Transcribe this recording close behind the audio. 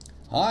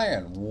Hi,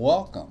 and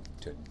welcome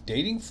to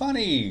Dating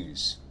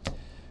Funnies.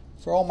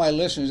 For all my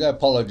listeners, I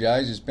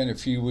apologize. It's been a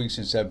few weeks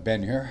since I've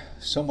been here.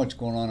 So much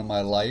going on in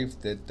my life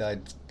that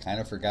I'd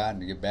kind of forgotten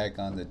to get back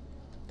on the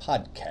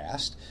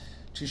podcast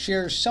to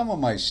share some of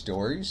my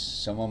stories,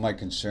 some of my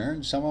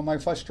concerns, some of my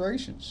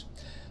frustrations.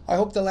 I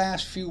hope the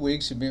last few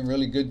weeks have been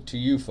really good to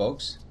you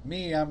folks.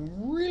 Me,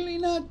 I'm really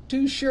not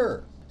too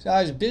sure. So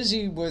I was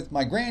busy with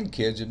my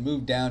grandkids and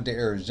moved down to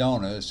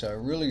Arizona, so I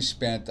really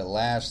spent the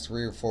last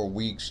 3 or 4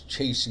 weeks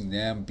chasing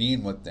them,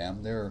 being with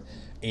them. They're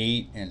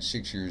 8 and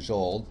 6 years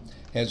old.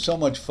 Had so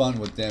much fun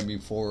with them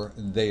before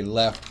they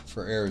left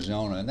for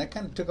Arizona, and that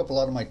kind of took up a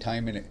lot of my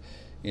time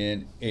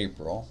in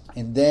April.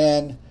 And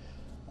then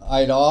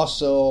I'd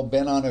also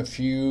been on a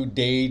few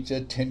dates,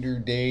 a Tinder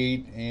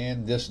date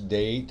and this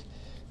date.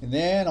 And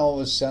then all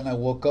of a sudden I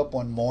woke up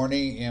one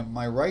morning and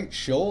my right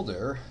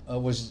shoulder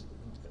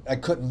I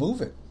couldn't move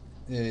it.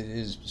 It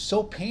is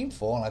so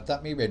painful, and I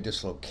thought maybe I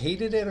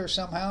dislocated it or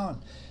somehow. And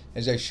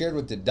as I shared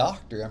with the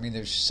doctor,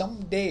 there's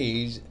some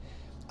days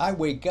I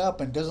wake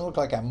up and it doesn't look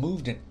like I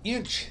moved an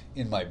inch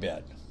in my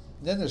bed.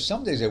 Then there's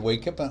some days I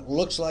wake up and it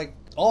looks like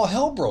all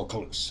hell broke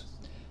loose.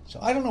 So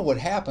I don't know what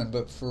happened,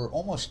 but for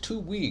almost 2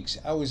 weeks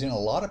I was in a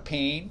lot of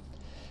pain.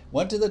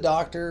 Went to the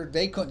doctor,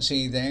 they couldn't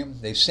see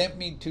anything. They sent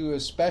me to a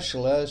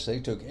specialist.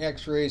 They took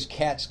x-rays,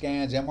 CAT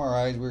scans,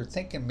 MRIs. We were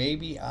thinking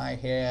maybe I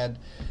had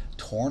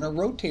torn a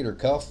rotator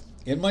cuff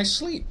in my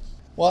sleep.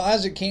 Well,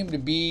 as it came to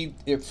be,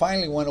 it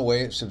finally went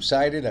away. It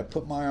subsided. I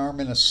put my arm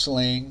in a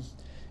sling,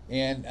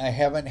 and I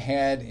haven't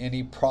had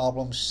any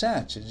problems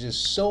since. It's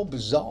just so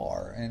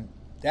bizarre. And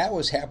that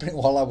was happening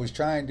while I was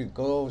trying to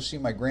go see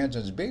my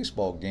grandson's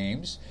baseball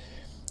games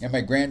and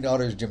my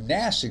granddaughter's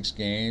gymnastics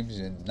games,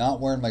 and not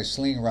wearing my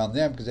sling around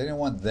them because I didn't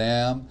want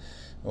them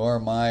or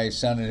my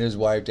son and his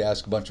wife to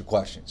ask a bunch of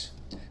questions.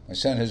 My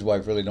son and his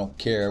wife really don't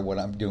care what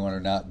I'm doing or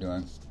not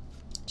doing,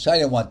 so I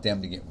didn't want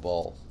them to get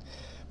involved.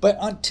 But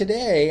on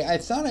today, I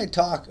thought I'd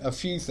talk a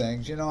few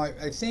things.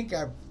 I think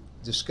I've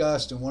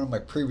discussed in one of my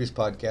previous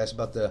podcasts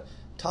about the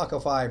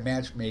Talkify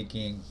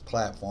matchmaking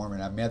platform,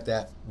 and I met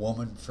that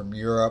woman from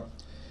Europe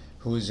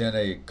who was in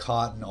a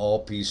cotton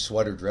all-piece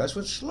sweater dress,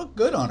 which looked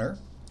good on her.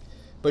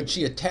 But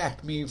she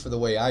attacked me for the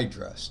way I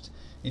dressed.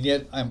 And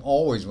yet I'm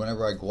always,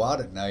 whenever I go out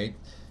at night,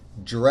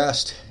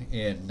 dressed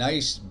in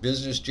nice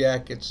business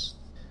jackets,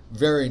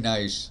 very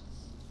nice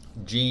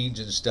jeans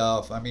and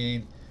stuff.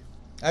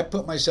 I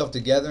put myself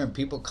together and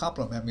people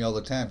compliment me all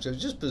the time. So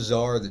it's just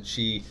bizarre that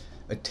she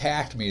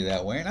attacked me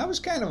that way. And I was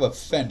kind of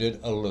offended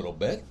a little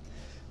bit.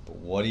 But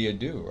what do you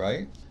do,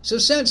 right? So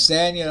since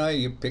then,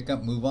 you pick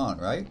up, move on,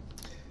 right?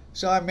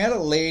 So I met a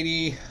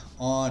lady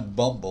on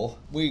Bumble.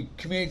 We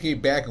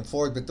communicate back and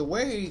forth, but the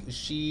way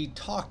she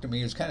talked to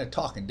me was kind of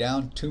talking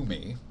down to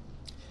me.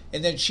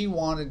 And then she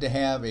wanted to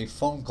have a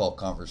phone call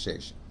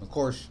conversation. Of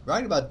course,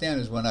 right about then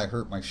is when I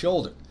hurt my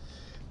shoulder.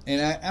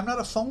 And I'm not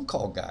a phone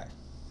call guy.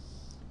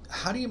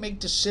 How do you make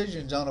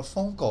decisions on a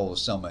phone call with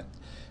someone?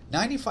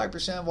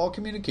 95% of all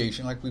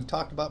communication, like we've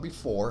talked about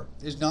before,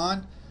 is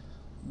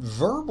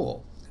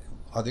non-verbal.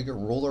 Are they going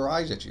to roll their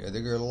eyes at you? Are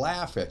they going to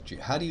laugh at you?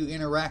 How do you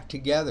interact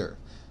together?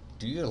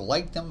 Do you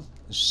like them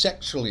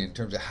sexually in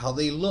terms of how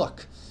they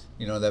look?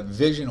 That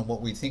vision of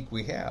what we think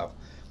we have.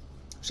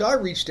 So I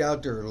reached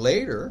out to her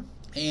later,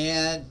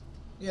 and,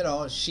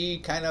 she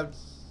kind of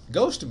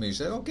ghosted me. She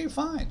said, okay,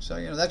 fine.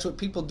 So, that's what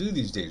people do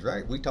these days,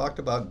 right? We talked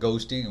about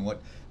ghosting and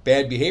what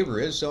bad behavior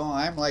is, so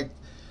I'm like,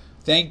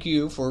 thank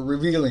you for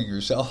revealing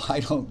yourself. I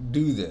don't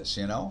do this,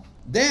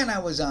 Then I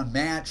was on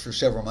Match for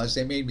several months.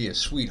 They made me a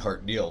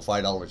sweetheart deal,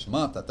 $5 a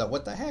month. I thought,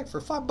 what the heck,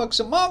 for $5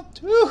 a month?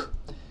 Whew,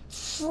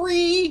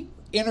 free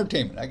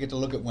entertainment. I get to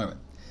look at women.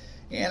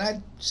 And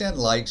I'd send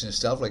likes and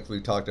stuff like we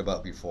talked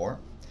about before.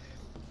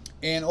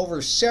 And over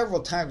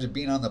several times of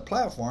being on the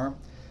platform,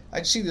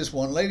 I'd see this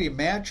one lady,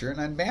 match her, and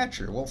I'd match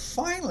her. Well,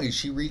 finally,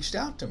 she reached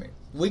out to me.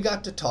 We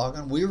got to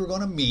talking. We were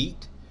going to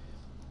meet.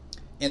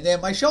 And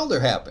then my shoulder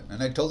happened.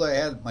 And I told her I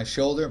had my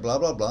shoulder, blah,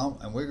 blah, blah.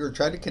 And we were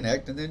trying to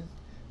connect. And then,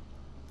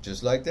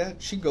 just like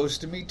that, she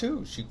ghosted me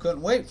too. She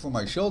couldn't wait for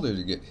my shoulder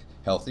to get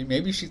healthy.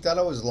 Maybe she thought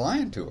I was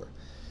lying to her.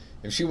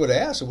 If she would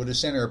have asked, I would have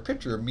sent her a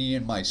picture of me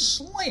in my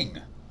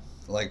sling.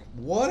 Like,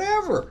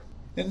 whatever.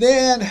 And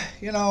then,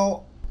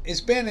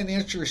 it's been an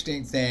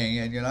interesting thing.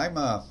 And,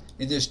 I'm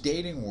in this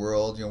dating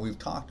world, we've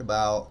talked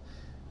about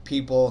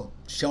people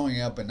showing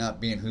up and not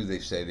being who they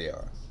say they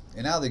are.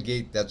 And out of the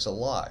gate, that's a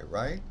lie,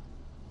 right?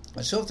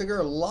 And so if they're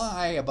going to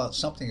lie about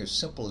something as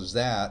simple as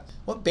that,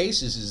 what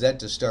basis is that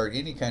to start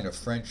any kind of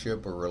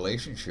friendship or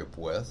relationship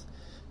with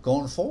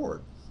going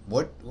forward?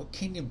 What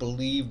can you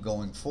believe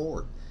going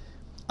forward?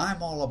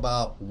 I'm all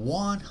about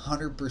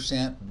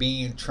 100%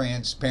 being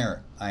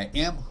transparent. I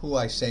am who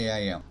I say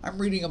I am. I'm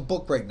reading a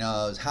book right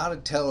now, is How to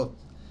Tell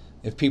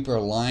If People Are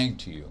Lying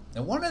to You.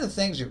 And one of the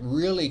things that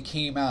really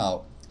came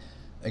out,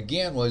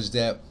 again, was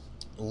that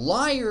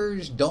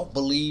liars don't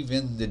believe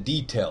in the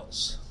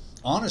details.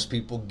 Honest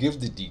people give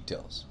the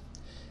details.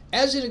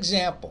 As an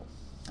example,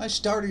 I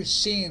started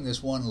seeing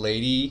this one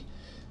lady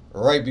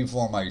right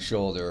before my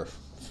shoulder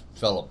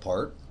fell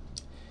apart.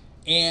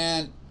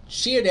 And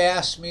she had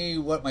asked me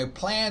what my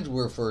plans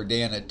were for a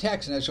day on a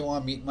text, and I said, well,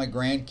 I'm meeting my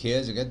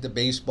grandkids. I got the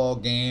baseball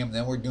game,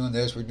 then we're doing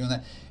this, we're doing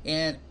that.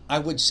 And I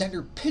would send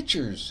her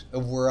pictures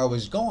of where I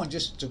was going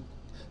just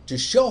to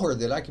show her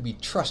that I could be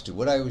trusted.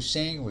 What I was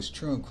saying was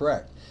true and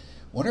correct.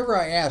 Whenever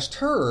I asked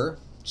her,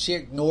 she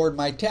ignored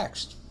my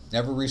text,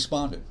 never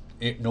responded.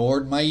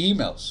 Ignored my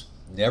emails,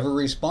 never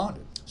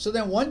responded. So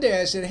then one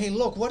day I said, hey,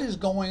 look, what is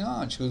going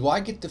on? She goes, well,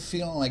 I get the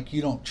feeling like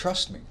you don't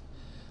trust me.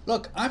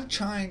 Look, I'm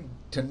trying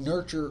to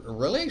nurture a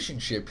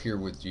relationship here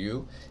with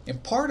you,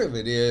 and part of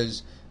it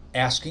is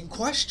asking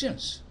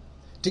questions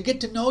to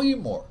get to know you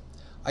more.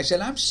 I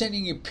said, I'm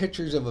sending you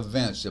pictures of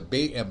events,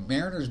 a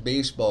Mariners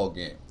baseball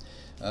game,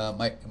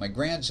 my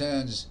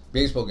grandson's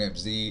baseball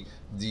games, the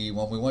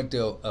when we went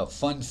to a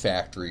fun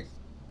factory.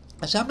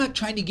 I said, I'm not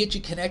trying to get you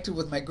connected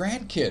with my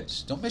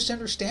grandkids. Don't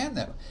misunderstand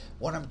them.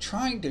 What I'm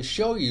trying to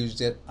show you is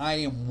that I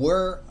am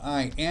where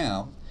I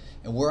am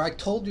and where I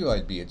told you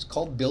I'd be. It's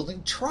called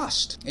building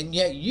trust. And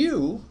yet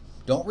you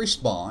don't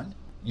respond.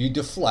 You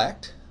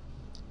deflect.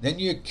 Then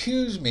you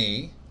accuse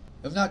me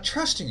of not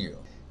trusting you.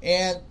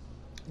 And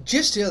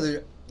just the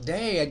other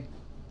day,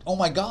 oh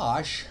my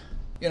gosh,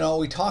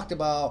 we talked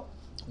about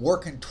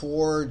working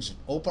towards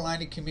open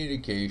line of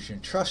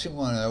communication, trusting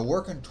one another,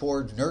 working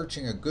towards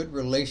nurturing a good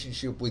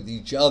relationship with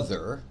each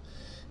other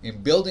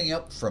and building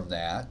up from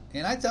that.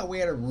 And I thought we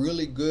had a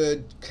really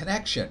good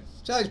connection.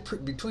 So I was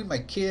between my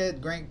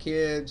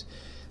grandkids,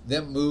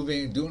 them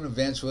moving, doing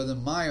events with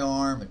them, my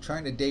arm, and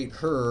trying to date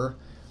her.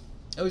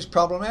 It was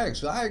problematic.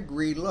 So I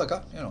agreed, look,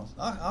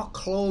 I'll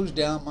close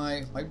down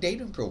my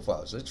dating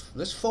profiles.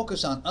 Let's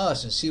focus on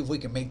us and see if we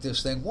can make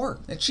this thing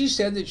work. And she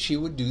said that she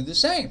would do the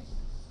same.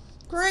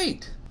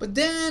 Great. But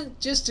then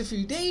just a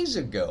few days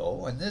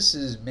ago, and this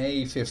is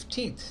May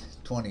 15th,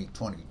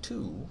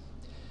 2022,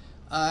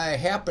 I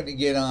happened to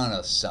get on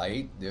a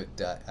site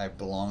that I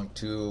belong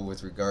to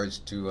with regards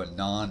to a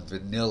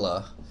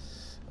non-vanilla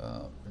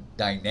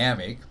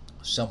dynamic.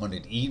 Someone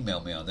had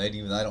emailed me on that,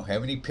 even though I don't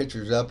have any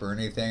pictures up or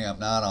anything. I'm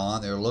not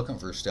on. They're looking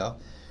for stuff.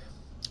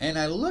 And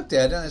I looked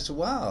at it and I said,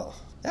 wow,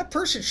 that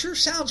person sure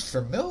sounds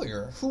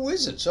familiar. Who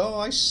is it? So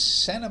I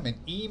sent them an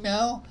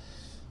email.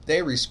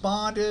 They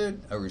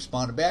responded. I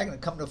responded back, and I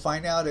come to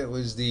find out it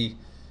was the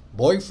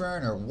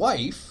boyfriend or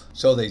wife,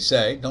 so they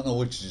say, don't know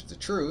which is the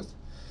truth,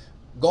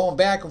 going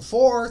back and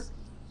forth,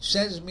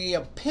 sends me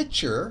a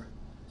picture,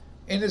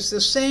 and it's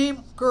the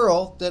same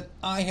girl that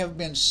I have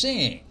been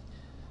seeing.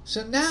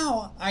 So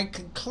now I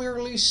can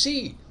clearly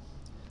see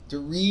the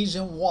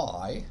reason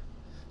why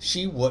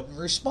she wouldn't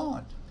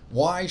respond,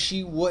 why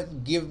she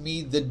wouldn't give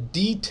me the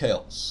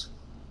details.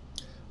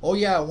 Oh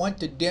yeah, I went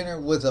to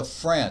dinner with a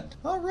friend.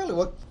 Oh really?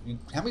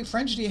 How many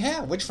friends do you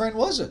have? Which friend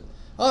was it?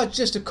 Oh, it's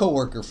just a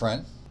coworker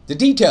friend. The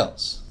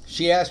details.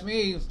 She asked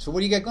me, so what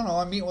do you got going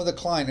on? I'm meeting with a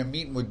client. I'm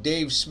meeting with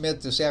Dave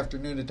Smith this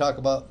afternoon to talk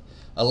about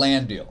a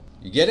land deal.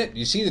 You get it?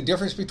 You see the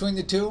difference between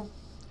the two?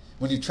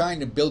 When you're trying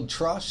to build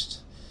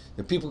trust,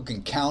 that people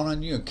can count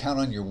on you and count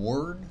on your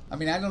word. I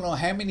mean, I don't know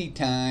how many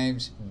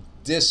times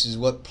this is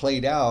what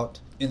played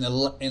out in the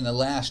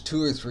last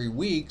 2 or 3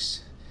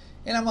 weeks.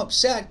 And I'm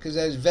upset because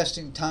I was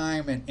investing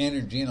time and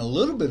energy and a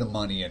little bit of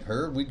money in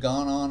her. We'd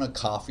gone on a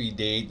coffee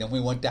date, then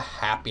we went to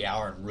happy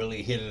hour and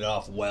really hit it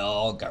off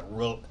well,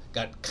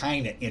 got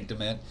kind of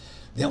intimate.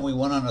 Then we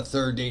went on a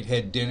third date,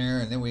 had dinner,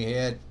 and then we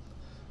had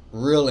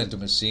real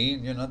intimacy.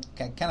 And,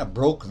 kind of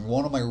broken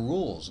one of my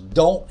rules.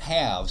 Don't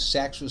have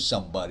sex with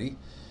somebody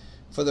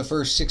for the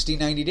first 60,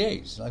 90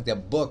 days. Like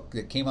that book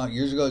that came out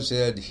years ago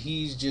said,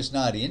 he's just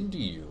not into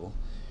you.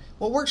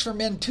 Well, it works for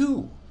men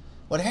too.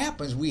 What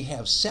happens, we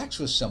have sex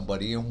with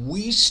somebody and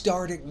we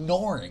start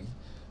ignoring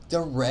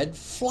the red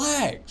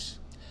flags.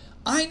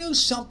 I knew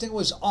something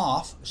was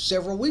off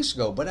several weeks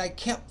ago, but I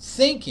kept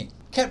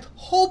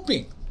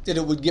hoping that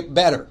it would get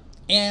better.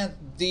 And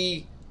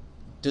the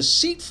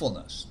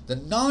deceitfulness, the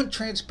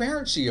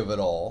non-transparency of it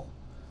all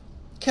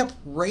kept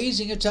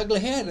raising its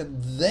ugly head.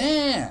 And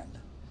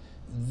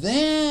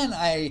then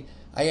I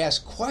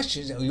asked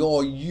questions.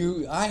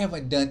 I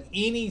haven't done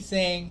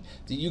anything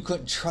that you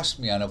couldn't trust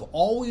me on. I've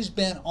always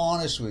been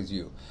honest with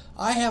you.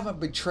 I haven't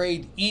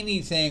betrayed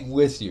anything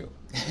with you.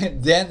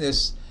 And then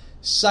this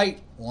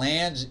site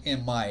lands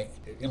in my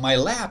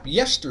lap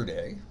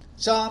yesterday.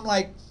 So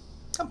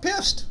I'm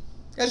pissed,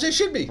 as I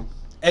should be,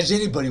 as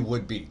anybody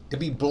would be, to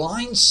be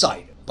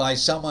blindsided by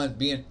someone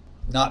being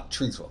not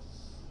truthful.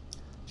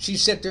 She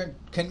sat there and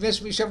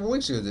convinced me several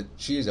weeks ago that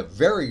she is a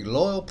very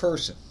loyal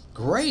person.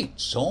 Great,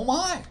 so am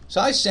I.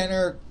 So I sent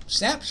her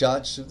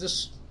snapshots of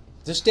this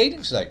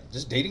dating site,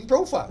 this dating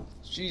profile.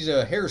 She's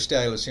a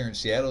hairstylist here in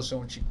Seattle,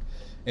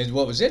 and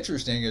what was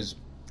interesting is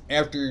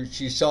after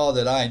she saw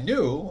that I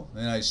knew,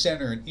 and I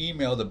sent her an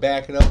email to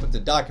back it up with the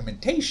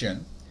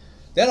documentation,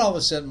 then all of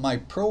a sudden my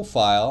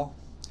profile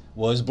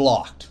was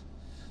blocked.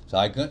 So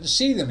I couldn't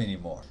see them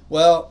anymore.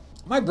 Well,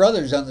 my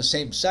brother's on the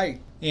same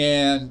site,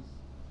 and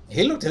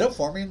he looked it up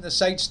for me, and the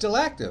site's still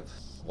active.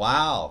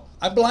 Wow.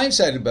 I'm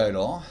blindsided by it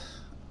all.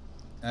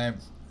 I'm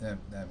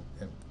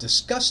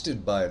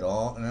disgusted by it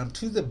all, and I'm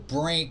to the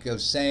brink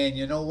of saying,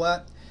 you know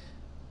what?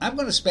 I'm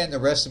going to spend the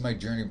rest of my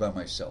journey by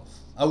myself.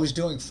 I was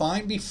doing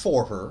fine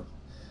before her.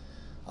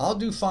 I'll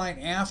do fine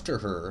after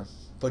her.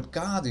 But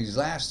God, these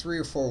last 3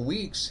 or 4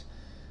 weeks,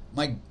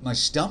 my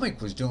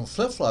stomach was doing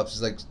flip-flops.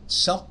 It's like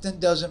something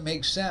doesn't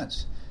make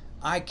sense.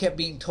 I kept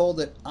being told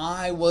that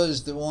I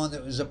was the one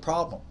that was a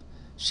problem.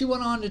 She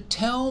went on to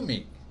tell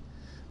me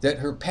that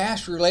her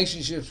past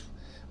relationships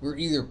were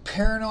either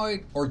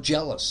paranoid or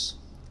jealous.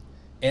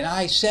 And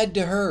I said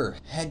to her,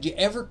 had you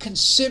ever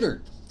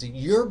considered that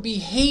your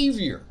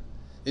behavior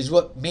is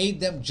what made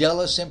them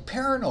jealous and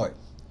paranoid?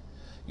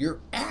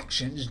 Your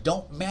actions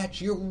don't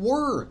match your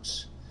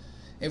words.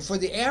 And for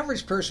the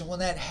average person, when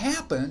that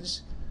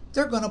happens,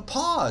 they're going to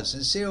pause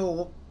and say,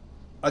 well,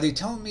 are they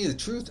telling me the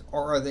truth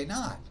or are they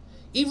not?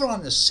 Even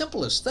on the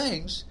simplest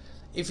things,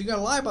 if you're going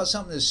to lie about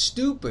something that's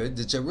stupid,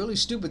 that's a really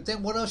stupid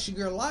thing, what else are you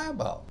going to lie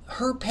about?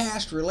 Her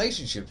past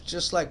relationships,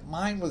 just like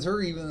mine with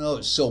her, even though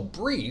it's so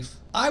brief,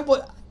 I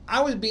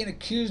was being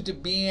accused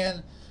of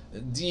being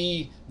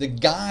the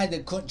guy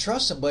that couldn't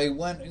trust somebody,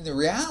 when in the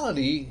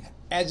reality,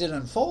 as it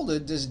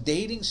unfolded, this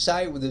dating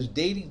site with his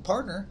dating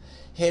partner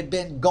had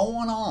been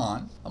going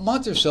on a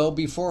month or so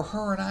before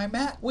her and I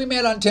met. We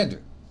met on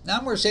Tinder. Now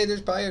I'm going to say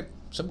there's probably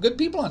some good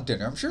people on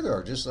Tinder. I'm sure there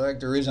are, just like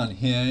there is on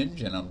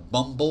Hinge and on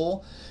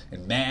Bumble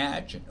and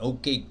Match and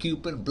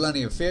OkCupid and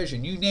Plenty of Fish,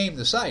 and you name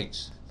the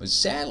sites. But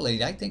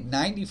sadly, I think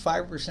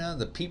 95% of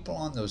the people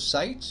on those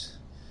sites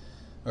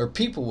are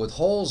people with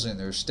holes in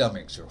their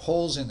stomachs or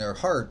holes in their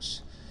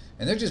hearts,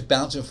 and they're just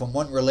bouncing from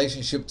one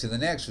relationship to the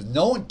next with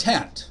no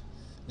intent,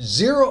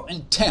 zero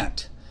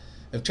intent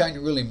of trying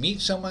to really meet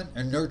someone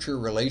and nurture a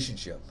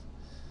relationship.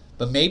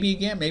 But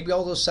maybe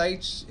all those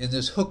sites in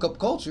this hookup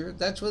culture,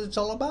 that's what it's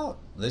all about.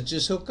 Let's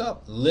just hook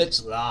up.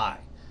 Let's lie.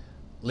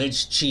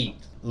 Let's cheat.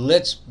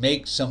 Let's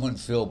make someone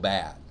feel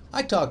bad.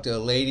 I talked to a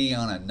lady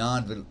on a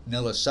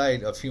non-vanilla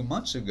site a few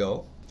months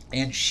ago,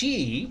 and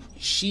she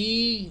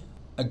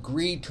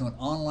agreed to an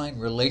online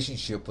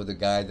relationship with a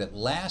guy that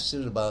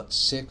lasted about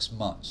 6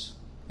 months.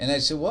 And I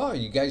said, well, are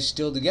you guys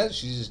still together?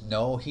 She says,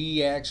 no,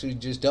 he actually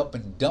just up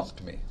and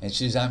dumped me. And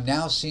she says, I'm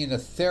now seeing a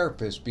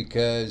therapist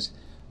because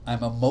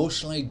I'm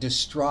emotionally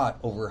distraught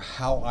over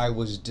how I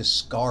was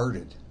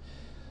discarded.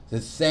 The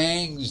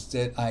things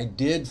that I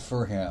did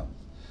for him,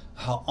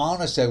 how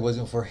honest I was,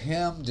 and for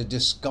him to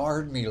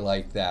discard me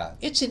like that.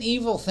 It's an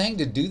evil thing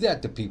to do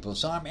that to people.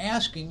 So I'm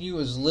asking you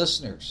as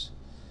listeners,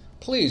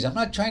 please, I'm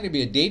not trying to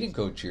be a dating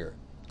coach here.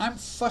 I'm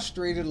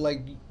frustrated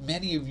like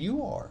many of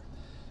you are.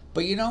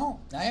 But you know,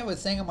 I have a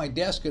thing on my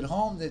desk at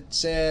home that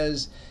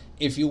says,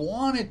 if you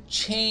want to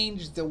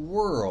change the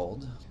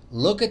world,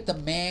 look at the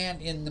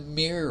man in the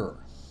mirror.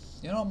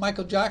 You know,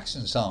 Michael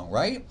Jackson's song,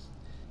 right?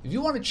 If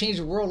you want to change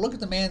the world, look at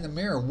the man in the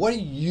mirror. What are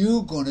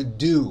you going to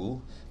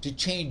do to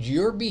change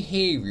your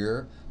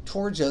behavior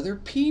towards other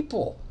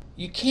people?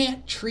 You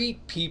can't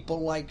treat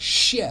people like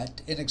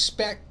shit and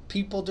expect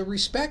people to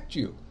respect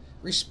you.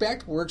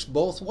 Respect works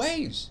both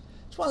ways.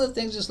 It's one of the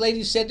things this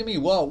lady said to me.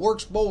 Well, it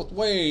works both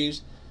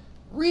ways.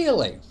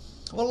 Really?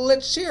 Well,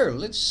 let's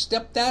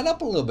step that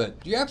up a little bit.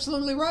 You're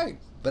absolutely right.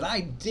 But I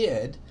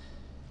did,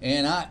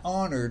 and I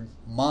honored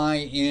my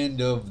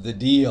end of the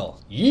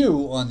deal.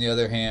 You, on the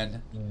other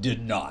hand,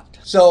 did not.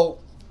 So,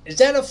 is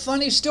that a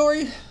funny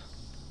story?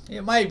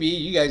 It might be.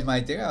 You guys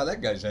might think, oh,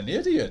 that guy's an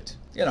idiot.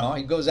 You know,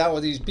 he goes out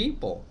with these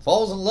people,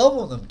 falls in love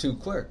with them too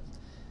quick.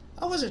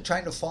 I wasn't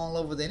trying to fall in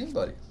love with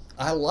anybody.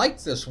 I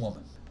liked this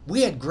woman.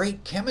 We had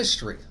great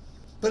chemistry,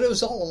 but it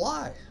was all a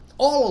lie.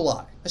 All a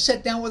lie. I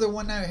sat down with her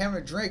one night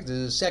having a drink. This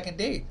is a second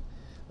date.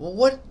 Well,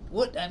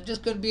 what? I'm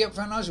just going to be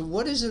upfront and honest.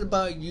 What is it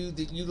about you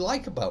that you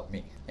like about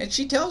me? And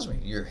she tells me,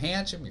 you're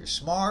handsome, you're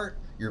smart,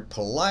 you're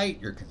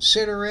polite, you're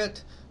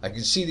considerate. I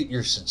can see that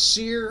you're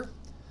sincere.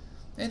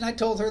 And I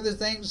told her the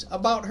things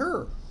about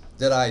her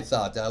that I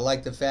thought. That I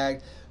liked the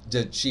fact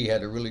that she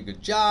had a really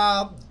good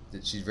job,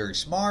 that she's very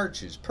smart,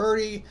 she's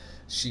pretty.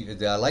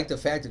 That I liked the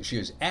fact that she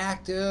was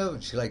active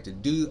and she liked to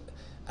do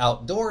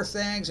outdoor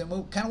things, and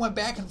we kind of went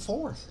back and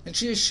forth. And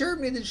she assured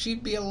me that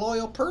she'd be a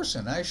loyal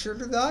person. I assured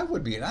her that I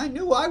would be, and I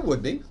knew I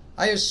would be.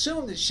 I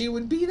assumed that she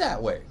would be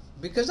that way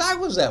because I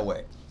was that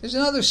way. There's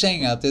another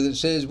saying out there that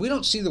says, we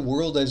don't see the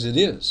world as it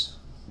is.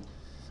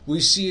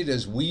 We see it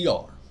as we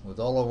are, with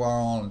all of our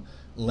own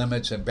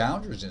limits and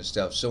boundaries and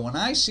stuff. So when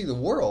I see the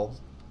world,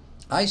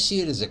 I see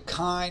it as a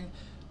kind,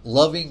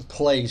 loving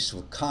place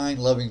with kind,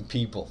 loving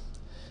people.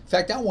 In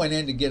fact, I went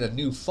in to get a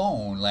new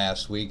phone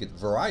last week at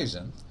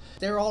Verizon.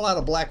 They're all out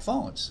of black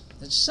phones.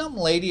 And some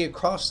lady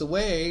across the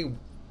way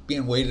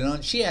being waited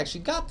on, she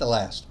actually got the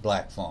last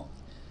black phone.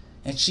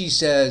 And she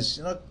says,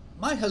 you know,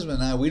 my husband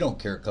and I, we don't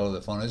care what color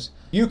the phone is.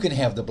 You can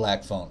have the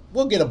black phone.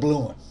 We'll get a blue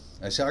one.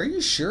 I said, are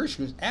you sure? She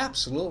goes,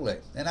 absolutely.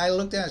 And I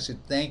looked at her and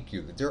said, thank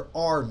you. There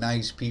are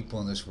nice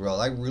people in this world.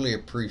 I really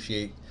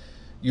appreciate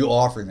you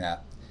offering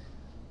that.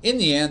 In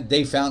the end,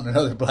 they found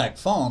another black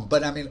phone.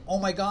 But I mean, oh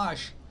my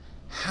gosh,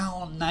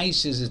 how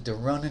nice is it to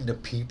run into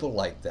people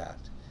like that?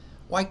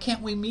 Why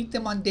can't we meet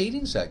them on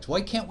dating sites?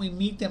 Why can't we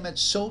meet them at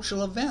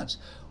social events?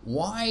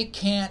 Why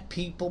can't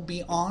people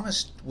be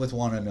honest with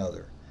one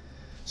another?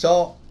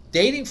 So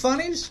Dating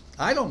funnies?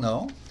 I don't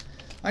know.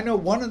 I know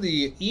one of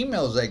the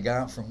emails I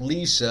got from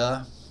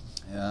Lisa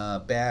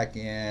back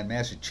in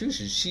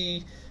Massachusetts,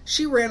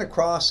 she ran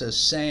across a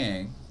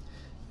saying,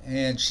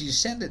 and she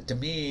sent it to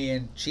me,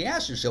 and she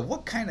asked herself,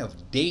 what kind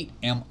of date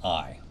am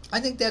I? I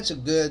think that's a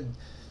good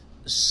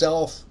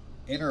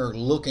inner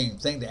looking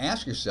thing to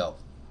ask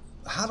yourself.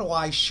 How do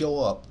I show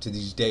up to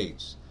these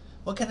dates?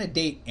 What kind of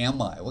date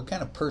am I? What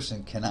kind of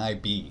person can I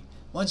be?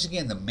 Once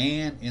again, the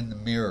man in the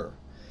mirror.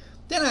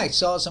 Then I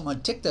saw some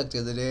on TikTok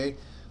the other day,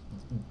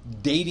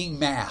 dating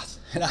math,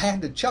 and I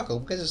had to chuckle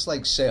because it's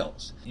like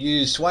sales.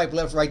 You swipe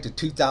left, right to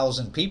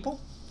 2,000 people,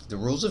 the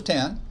rules of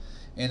 10,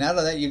 and out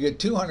of that you get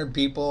 200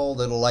 people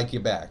that'll like you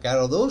back. Out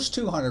of those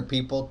 200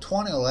 people,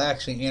 20 will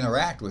actually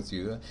interact with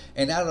you,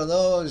 and out of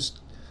those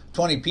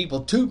 20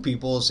 people, 2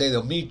 people will say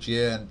they'll meet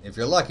you, and if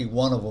you're lucky,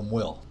 1 of them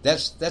will.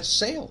 That's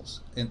sales,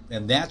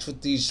 and that's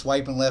what these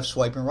swiping left,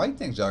 swiping right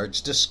things are.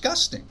 It's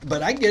disgusting,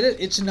 but I get it.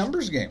 It's a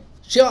numbers game.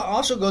 She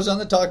also goes on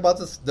to talk about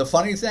the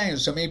funny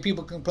things. So many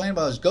people complain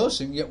about his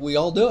ghosting, yet we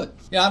all do it.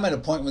 I'm at a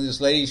point with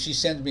this lady, she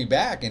sends me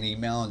back an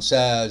email and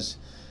says,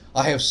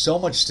 I have so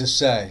much to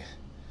say,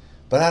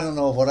 but I don't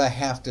know if what I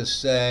have to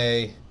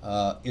say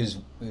is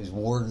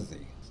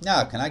worthy.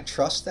 Now, can I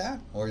trust that?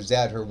 Or is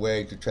that her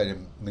way to try to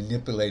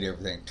manipulate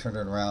everything, turn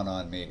it around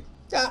on me?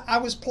 Yeah, I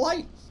was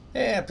polite.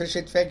 Hey, I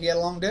appreciate the fact you had a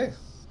long day.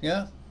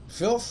 Yeah,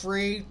 feel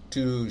free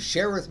to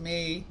share with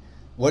me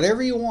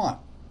whatever you want.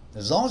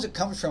 As long as it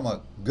comes from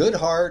a good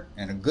heart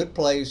and a good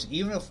place,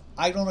 even if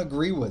I don't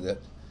agree with it,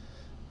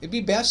 it'd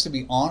be best to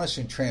be honest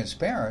and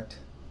transparent.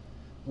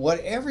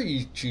 Whatever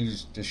you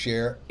choose to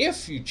share,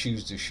 if you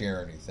choose to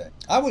share anything.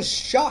 I was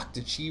shocked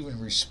that she even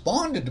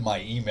responded to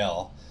my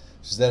email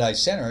that I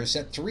sent her. I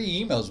sent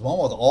 3 emails, one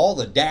with all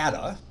the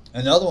data,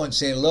 another one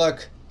saying,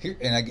 look, here,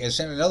 and I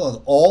sent another one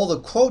with all the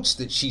quotes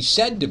that she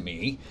said to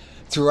me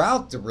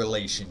throughout the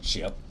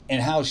relationship,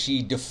 and how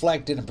she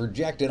deflected and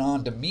projected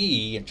onto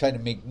me and tried to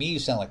make me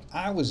sound like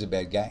I was a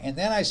bad guy. And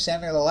then I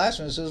sent her the last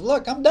one and says,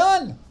 look, I'm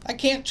done. I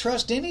can't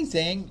trust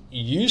anything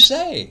you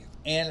say.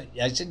 And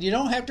I said, you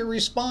don't have to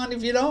respond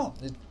if you don't.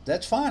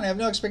 That's fine. I have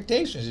no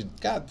expectations.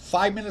 God,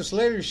 5 minutes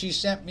later, she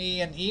sent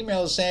me an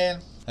email saying,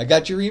 I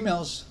got your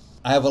emails.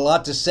 I have a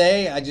lot to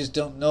say. I just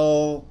don't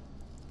know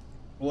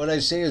what I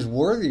say is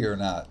worthy or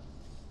not.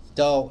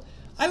 So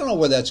I don't know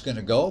where that's going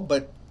to go,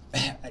 but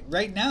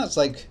right now it's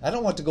like I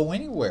don't want to go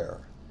anywhere.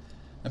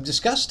 I'm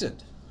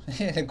disgusted.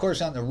 And of course,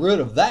 on the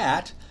root of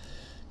that,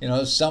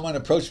 someone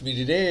approached me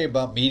today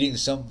about meeting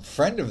some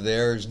friend of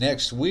theirs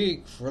next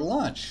week for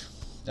lunch.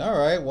 All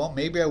right, well,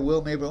 maybe I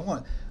will, maybe I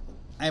won't.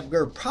 I'm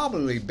going to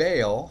probably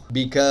bail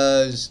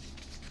because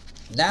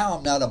now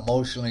I'm not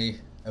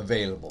emotionally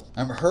available.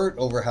 I'm hurt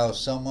over how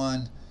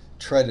someone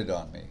treaded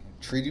on me,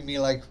 treated me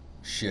like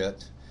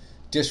shit,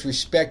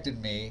 disrespected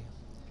me,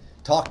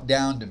 talked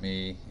down to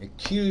me,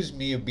 accused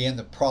me of being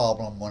the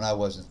problem when I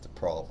wasn't the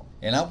problem.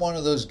 And I'm one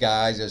of those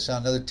guys. I saw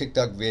another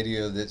TikTok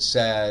video that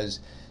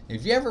says,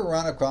 if you ever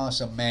run across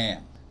a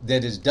man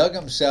that has dug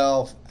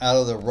himself out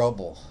of the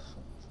rubble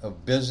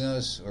of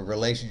business or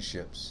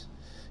relationships,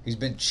 he's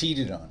been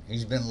cheated on,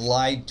 he's been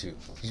lied to,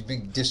 he's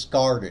been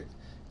discarded,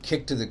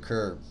 kicked to the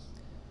curb,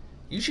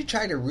 you should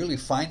try to really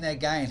find that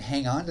guy and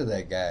hang on to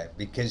that guy,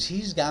 because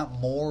he's got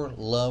more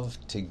love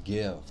to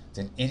give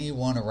than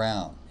anyone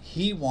around.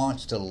 He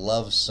wants to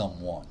love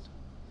someone.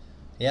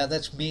 Yeah,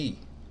 that's me.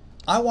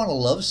 I want to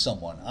love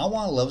someone. I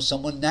want to love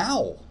someone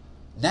now.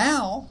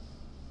 Now,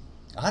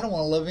 I don't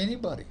want to love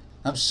anybody.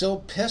 I'm so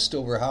pissed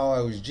over how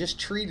I was just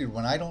treated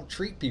when I don't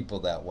treat people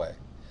that way.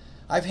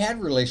 I've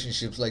had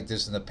relationships like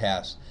this in the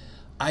past.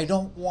 I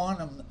don't want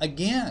them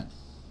again.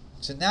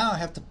 So now I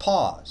have to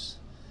pause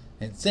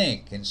and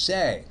think and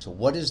say, so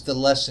what is the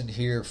lesson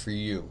here for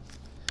you?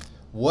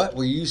 What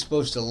were you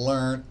supposed to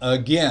learn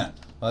again?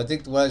 Well, I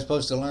think what I was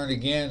supposed to learn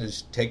again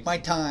is take my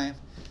time,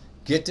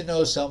 get to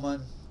know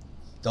someone.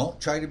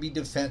 Don't try to be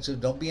defensive.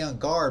 Don't be on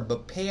guard,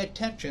 but pay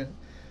attention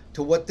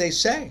to what they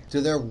say.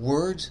 Do their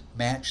words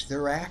match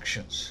their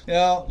actions?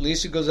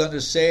 Lisa goes on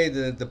to say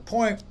that the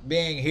point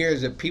being here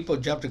is that people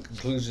jump to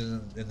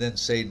conclusions and then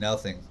say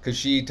nothing. Because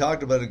she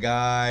talked about a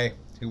guy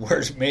who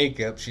wears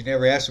makeup. She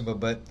never asked him,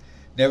 but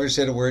never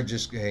said a word,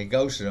 just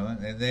ghosted him.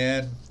 And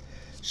then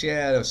she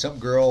had some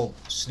girl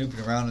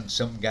snooping around in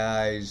some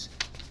guy's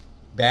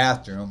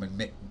bathroom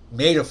and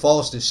made a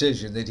false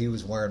decision that he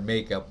was wearing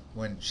makeup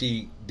when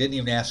she didn't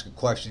even ask a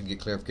question to get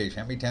clarification.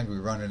 How many times do we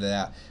run into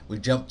that? We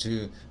jump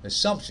to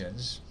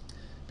assumptions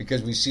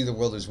because we see the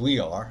world as we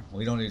are.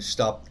 We don't need to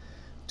stop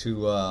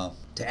to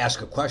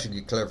ask a question to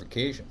get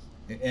clarification.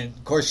 And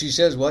of course she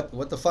says,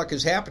 what the fuck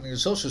is happening to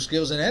social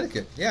skills and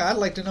etiquette? Yeah, I'd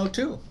like to know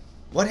too.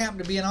 What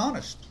happened to being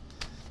honest?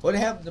 What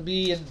happened to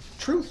being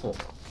truthful?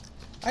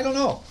 I don't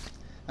know.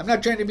 I'm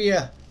not trying to be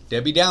a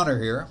Debbie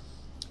Downer here,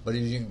 but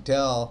as you can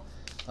tell,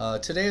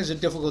 today is a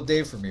difficult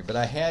day for me, but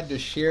I had to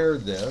share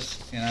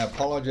this, and I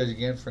apologize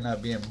again for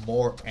not being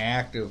more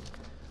active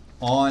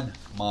on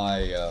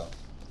my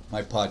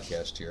my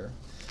podcast here.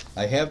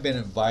 I have been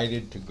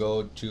invited to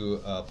go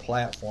to a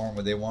platform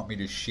where they want me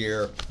to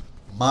share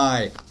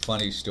my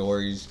funny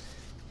stories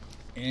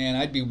And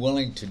I'd be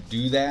willing to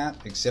do that,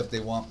 except they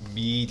want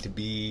me to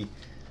be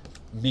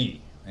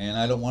me. And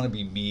I don't want to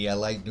be me. I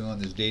like doing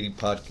this dating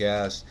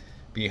podcast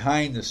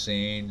behind the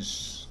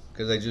scenes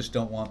because I just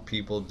don't want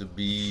people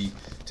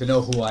to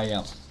know who I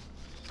am,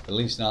 at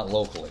least not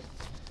locally.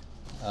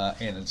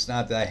 And it's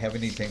not that I have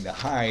anything to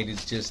hide.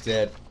 It's just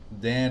that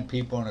then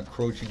people are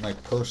encroaching my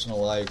personal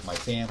life, my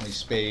family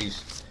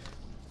space,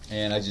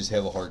 and I just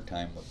have a hard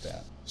time with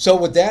that. So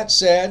with that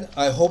said,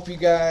 I hope you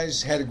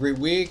guys had a great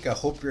week. I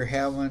hope you're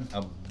having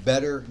a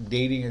better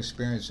dating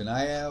experience than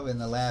I have in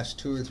the last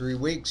 2 or 3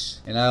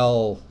 weeks. And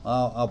I'll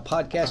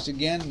podcast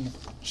again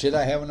should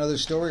I have another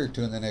story or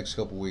two in the next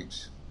couple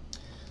weeks.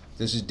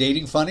 This is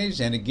Dating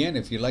Funnies, and again,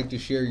 if you'd like to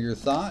share your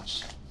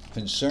thoughts,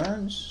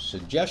 concerns,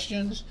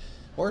 suggestions,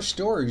 or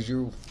stories,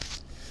 you're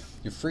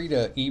free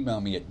to email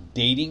me at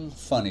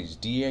datingfunnies,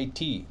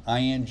 datingfunnies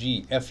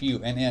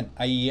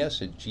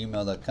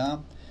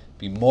 @gmail.com.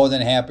 Be more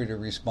than happy to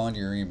respond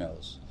to your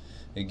emails.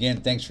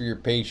 Again, thanks for your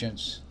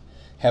patience.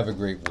 Have a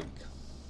great week.